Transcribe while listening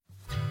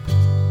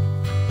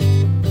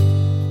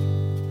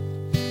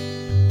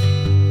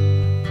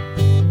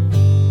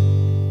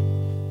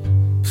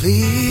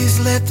Please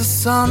let the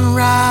sun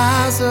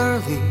rise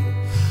early.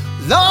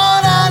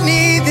 Lord, I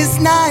need this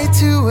night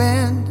to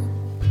end.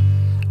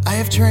 I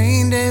have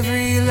drained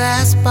every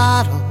last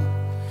bottle,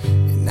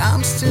 and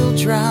I'm still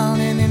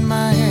drowning in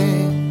my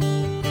head.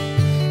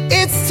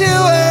 It's too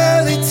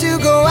early to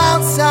go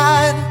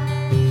outside,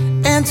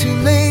 and too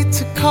late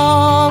to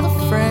call a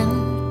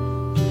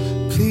friend.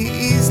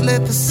 Please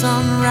let the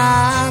sun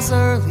rise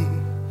early.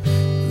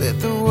 Let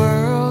the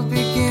world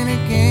begin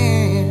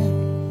again.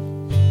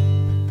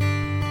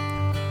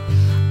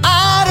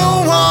 I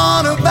don't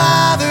wanna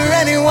bother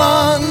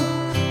anyone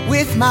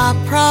with my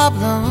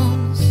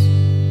problems.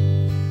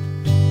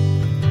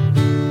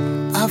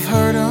 I've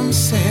heard them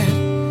said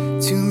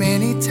too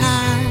many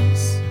times.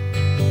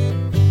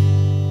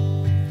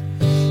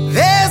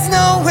 There's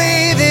no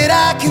way that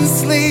I can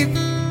sleep,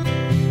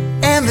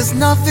 and there's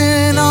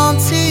nothing on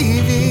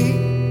TV,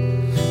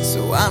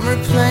 so I'm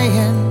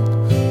replaying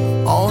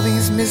all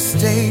these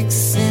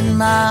mistakes in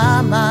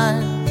my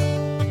mind.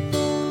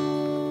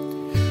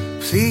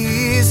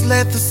 Please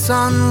let the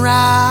sun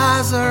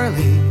rise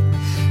early.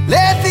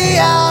 Let the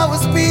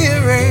hours be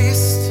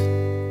erased,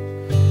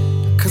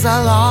 'cause I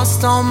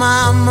lost all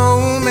my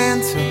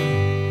momentum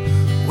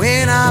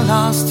when I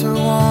lost her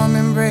warm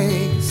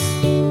embrace.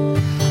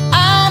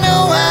 I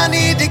know I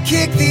need to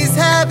kick these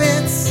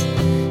habits,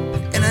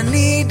 and I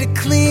need to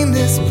clean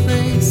this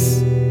place.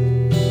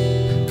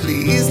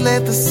 Please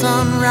let the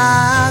sun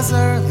rise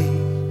early.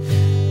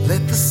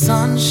 Let the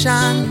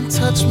sunshine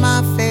touch my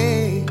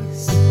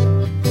face.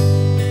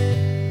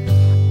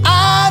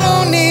 I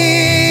don't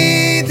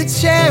need the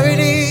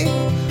charity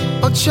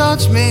or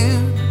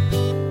judgment,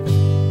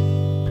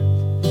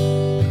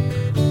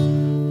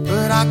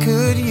 but I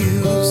could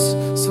use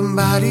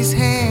somebody's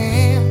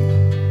hand.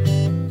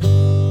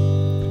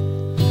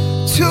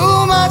 Too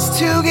much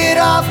to get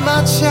off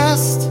my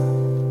chest,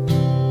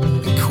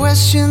 and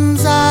questions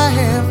I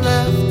have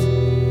left.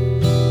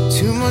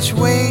 Too much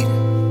weight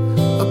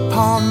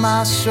upon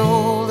my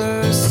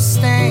shoulders to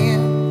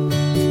stand.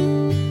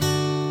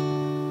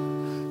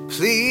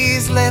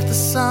 Please let the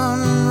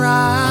sun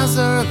rise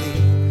early.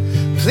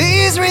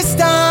 Please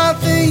restart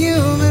the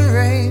human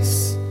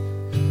race.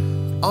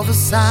 All the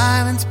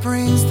silence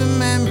brings the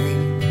memory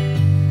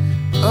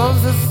of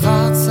the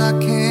thoughts I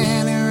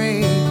can't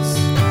erase.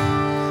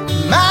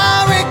 My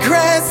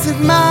regrets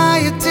and my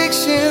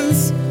addictions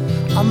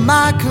are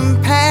my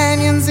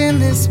companions in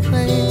this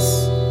place.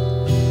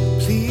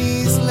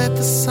 Please let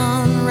the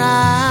sun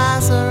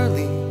rise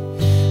early.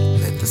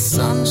 Let the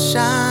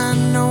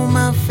sunshine on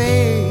my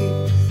face.